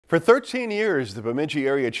For 13 years, the Bemidji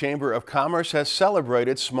Area Chamber of Commerce has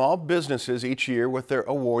celebrated small businesses each year with their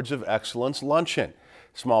Awards of Excellence luncheon.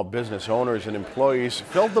 Small business owners and employees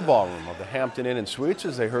filled the ballroom of the Hampton Inn and Suites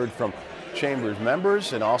as they heard from Chamber's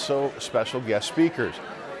members and also special guest speakers.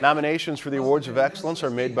 Nominations for the Awards of Excellence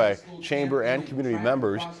are made by Chamber and community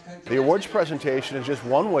members. The awards presentation is just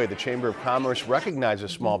one way the Chamber of Commerce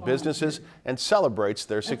recognizes small businesses and celebrates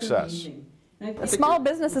their success. Small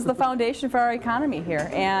business is the foundation for our economy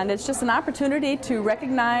here, and it's just an opportunity to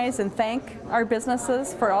recognize and thank our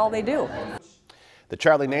businesses for all they do. The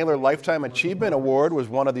Charlie Naylor Lifetime Achievement Award was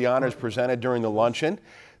one of the honors presented during the luncheon.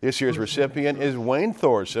 This year's recipient is Wayne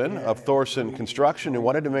Thorson of Thorson Construction, who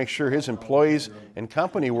wanted to make sure his employees and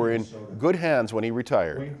company were in good hands when he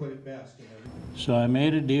retired. So I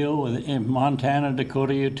made a deal with Montana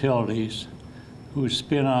Dakota Utilities, whose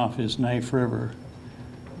spin-off is Knife River.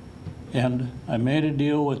 And I made a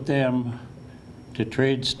deal with them to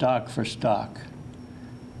trade stock for stock.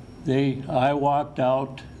 I walked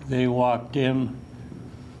out, they walked in.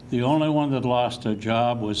 The only one that lost a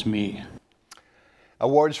job was me.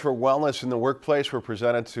 Awards for wellness in the workplace were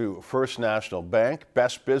presented to First National Bank.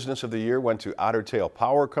 Best Business of the Year went to Otter Tail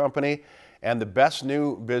Power Company. And the Best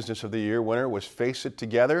New Business of the Year winner was Face It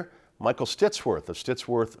Together. Michael Stitsworth of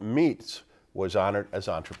Stitsworth Meats was honored as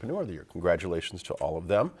Entrepreneur of the Year. Congratulations to all of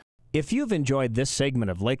them. If you've enjoyed this segment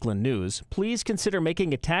of Lakeland News, please consider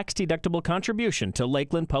making a tax-deductible contribution to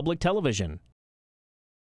Lakeland Public Television.